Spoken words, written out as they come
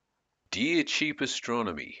Dear Cheap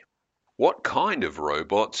Astronomy, what kind of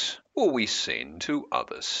robots will we send to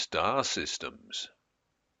other star systems?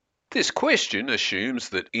 This question assumes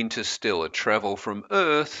that interstellar travel from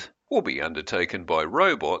Earth will be undertaken by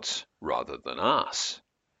robots rather than us.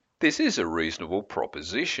 This is a reasonable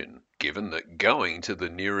proposition, given that going to the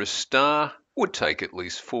nearest star would take at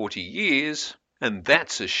least 40 years, and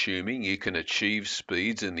that's assuming you can achieve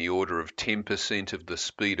speeds in the order of 10% of the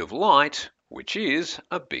speed of light, which is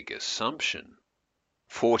a big assumption.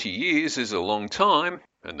 40 years is a long time,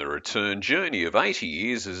 and the return journey of 80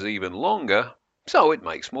 years is even longer, so it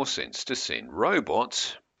makes more sense to send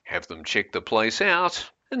robots, have them check the place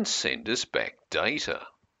out, and send us back data.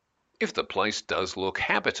 If the place does look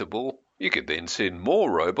habitable, you could then send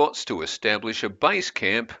more robots to establish a base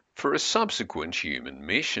camp for a subsequent human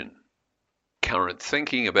mission. Current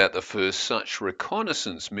thinking about the first such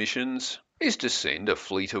reconnaissance missions is to send a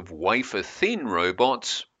fleet of wafer-thin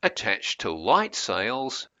robots attached to light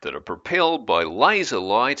sails that are propelled by laser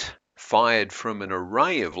light fired from an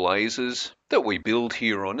array of lasers that we build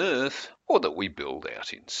here on Earth or that we build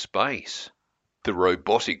out in space. The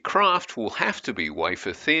robotic craft will have to be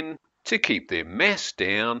wafer-thin to keep their mass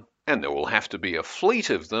down, and there will have to be a fleet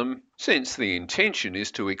of them, since the intention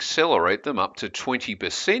is to accelerate them up to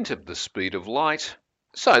 20% of the speed of light,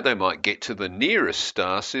 so they might get to the nearest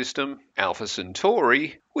star system, Alpha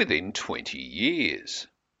Centauri, within 20 years.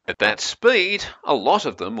 At that speed, a lot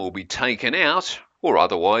of them will be taken out or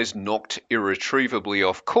otherwise knocked irretrievably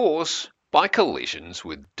off course by collisions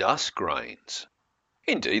with dust grains.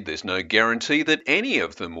 Indeed, there's no guarantee that any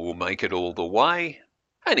of them will make it all the way,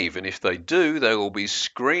 and even if they do, they will be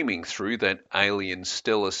screaming through that alien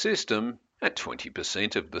stellar system at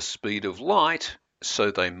 20% of the speed of light,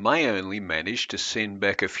 so they may only manage to send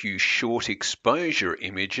back a few short exposure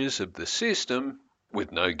images of the system,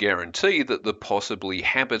 with no guarantee that the possibly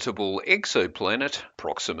habitable exoplanet,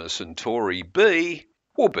 Proxima Centauri b,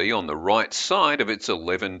 will be on the right side of its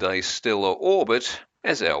 11-day stellar orbit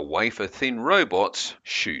as our wafer-thin robots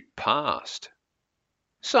shoot past.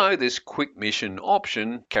 So this quick mission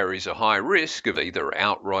option carries a high risk of either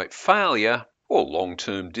outright failure or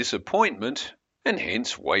long-term disappointment, and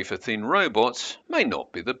hence wafer-thin robots may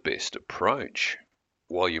not be the best approach.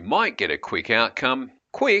 While you might get a quick outcome,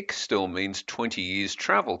 quick still means 20 years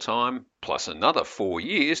travel time, plus another 4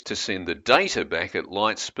 years to send the data back at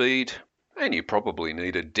light speed, and you probably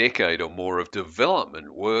need a decade or more of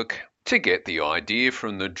development work to get the idea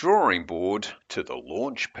from the drawing board to the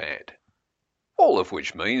launch pad. All of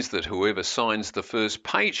which means that whoever signs the first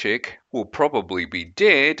paycheck will probably be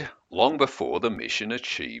dead long before the mission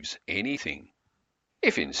achieves anything.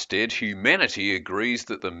 If instead humanity agrees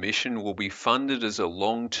that the mission will be funded as a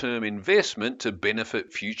long-term investment to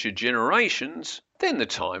benefit future generations, then the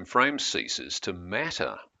time frame ceases to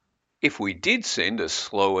matter. If we did send a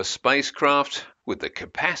slower spacecraft with the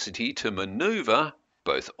capacity to maneuver,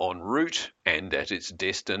 both en route and at its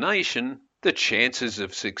destination, the chances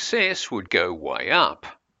of success would go way up,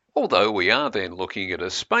 although we are then looking at a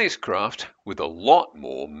spacecraft with a lot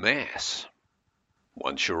more mass.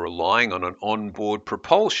 Once you're relying on an onboard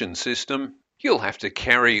propulsion system, you'll have to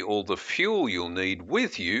carry all the fuel you'll need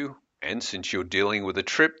with you, and since you're dealing with a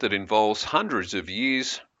trip that involves hundreds of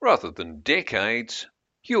years rather than decades,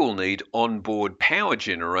 you'll need onboard power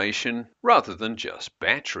generation rather than just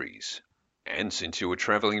batteries. And since you are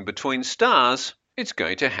travelling between stars, it's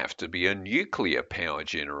going to have to be a nuclear power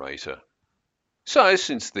generator. So,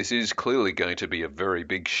 since this is clearly going to be a very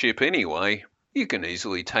big ship anyway, you can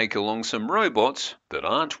easily take along some robots that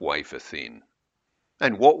aren't wafer thin.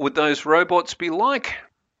 And what would those robots be like?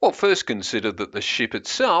 Well, first consider that the ship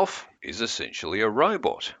itself is essentially a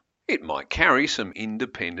robot. It might carry some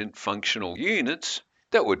independent functional units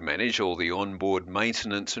that would manage all the onboard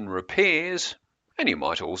maintenance and repairs, and you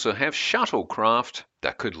might also have shuttlecraft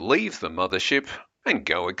that could leave the mothership and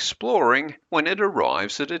go exploring when it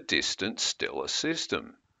arrives at a distant stellar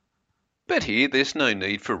system. But here there's no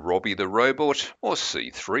need for Robbie the Robot or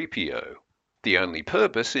C-3PO. The only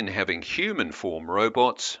purpose in having human form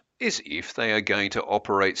robots is if they are going to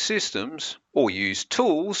operate systems or use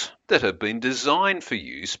tools that have been designed for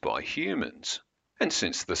use by humans. And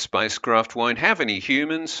since the spacecraft won't have any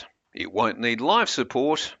humans, it won't need life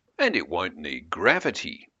support and it won't need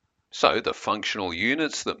gravity. So the functional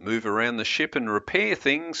units that move around the ship and repair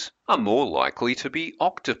things are more likely to be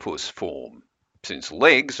octopus form, since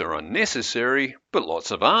legs are unnecessary but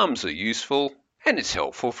lots of arms are useful, and it's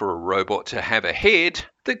helpful for a robot to have a head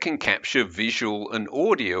that can capture visual and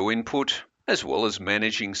audio input as well as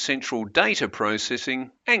managing central data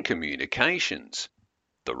processing and communications.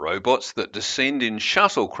 The robots that descend in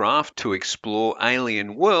shuttlecraft to explore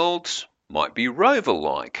alien worlds might be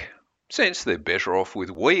rover-like, since they're better off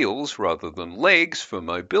with wheels rather than legs for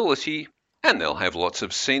mobility, and they'll have lots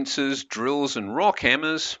of sensors, drills and rock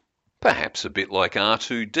hammers, perhaps a bit like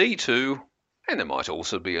R2-D2, and there might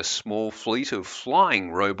also be a small fleet of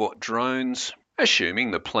flying robot drones,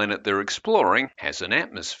 assuming the planet they're exploring has an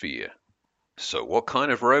atmosphere. So what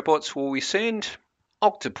kind of robots will we send?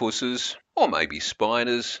 Octopuses, or maybe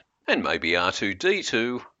spiders, and maybe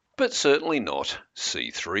R2-D2, but certainly not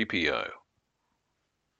C3PO.